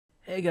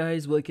Hey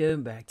guys,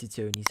 welcome back to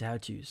Tony's How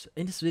To's.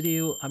 In this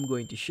video, I'm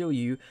going to show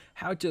you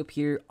how to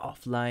appear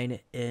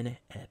offline in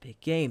Epic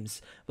Games.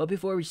 But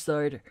before we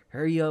start,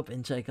 hurry up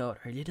and check out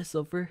our latest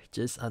offer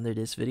just under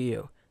this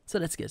video. So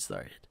let's get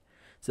started.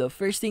 So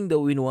first thing that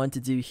we want to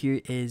do here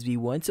is we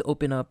want to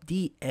open up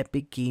the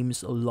Epic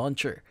Games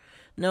launcher.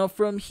 Now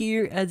from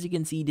here, as you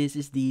can see, this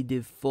is the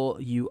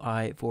default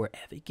UI for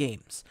Epic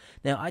Games.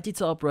 Now at the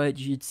top right,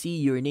 you should see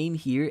your name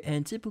here,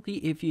 and typically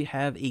if you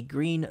have a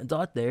green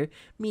dot there,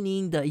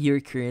 meaning that you're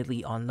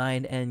currently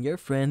online and your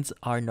friends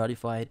are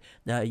notified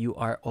that you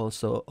are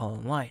also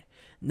online.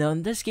 Now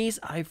in this case,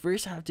 I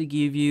first have to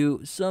give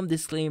you some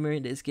disclaimer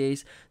in this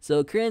case.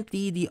 So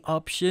currently the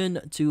option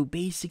to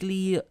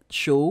basically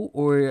show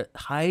or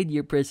hide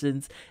your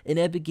presence in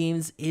Epic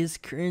Games is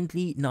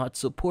currently not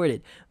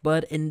supported.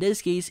 But in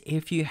this case,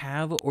 if you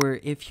have or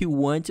if you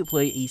want to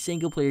play a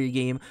single player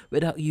game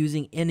without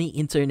using any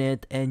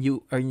internet and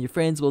you or your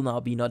friends will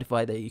not be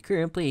notified that you're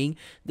currently playing,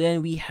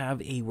 then we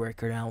have a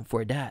workaround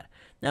for that.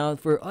 Now,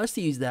 for us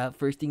to use that,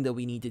 first thing that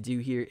we need to do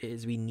here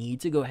is we need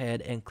to go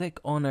ahead and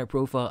click on our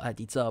profile at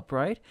the top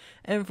right.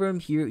 And from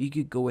here, you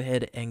could go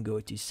ahead and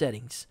go to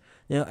settings.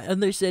 Now,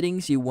 under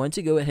settings, you want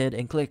to go ahead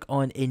and click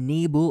on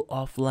enable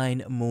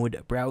offline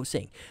mode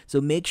browsing. So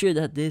make sure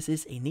that this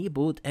is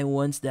enabled. And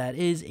once that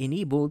is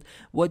enabled,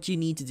 what you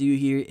need to do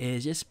here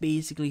is just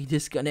basically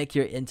disconnect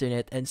your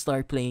internet and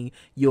start playing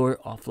your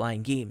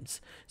offline games.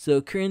 So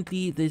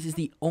currently, this is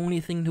the only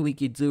thing that we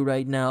could do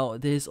right now.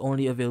 This is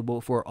only available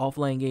for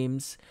offline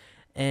games.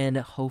 And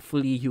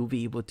hopefully you'll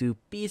be able to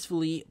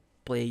peacefully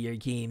play your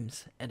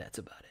games, and that's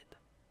about it.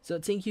 So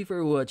thank you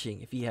for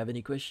watching. If you have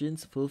any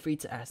questions, feel free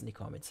to ask in the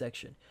comment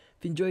section.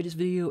 If you enjoyed this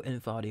video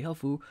and found it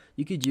helpful,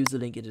 you could use the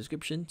link in the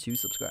description to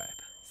subscribe.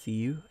 See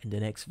you in the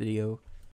next video.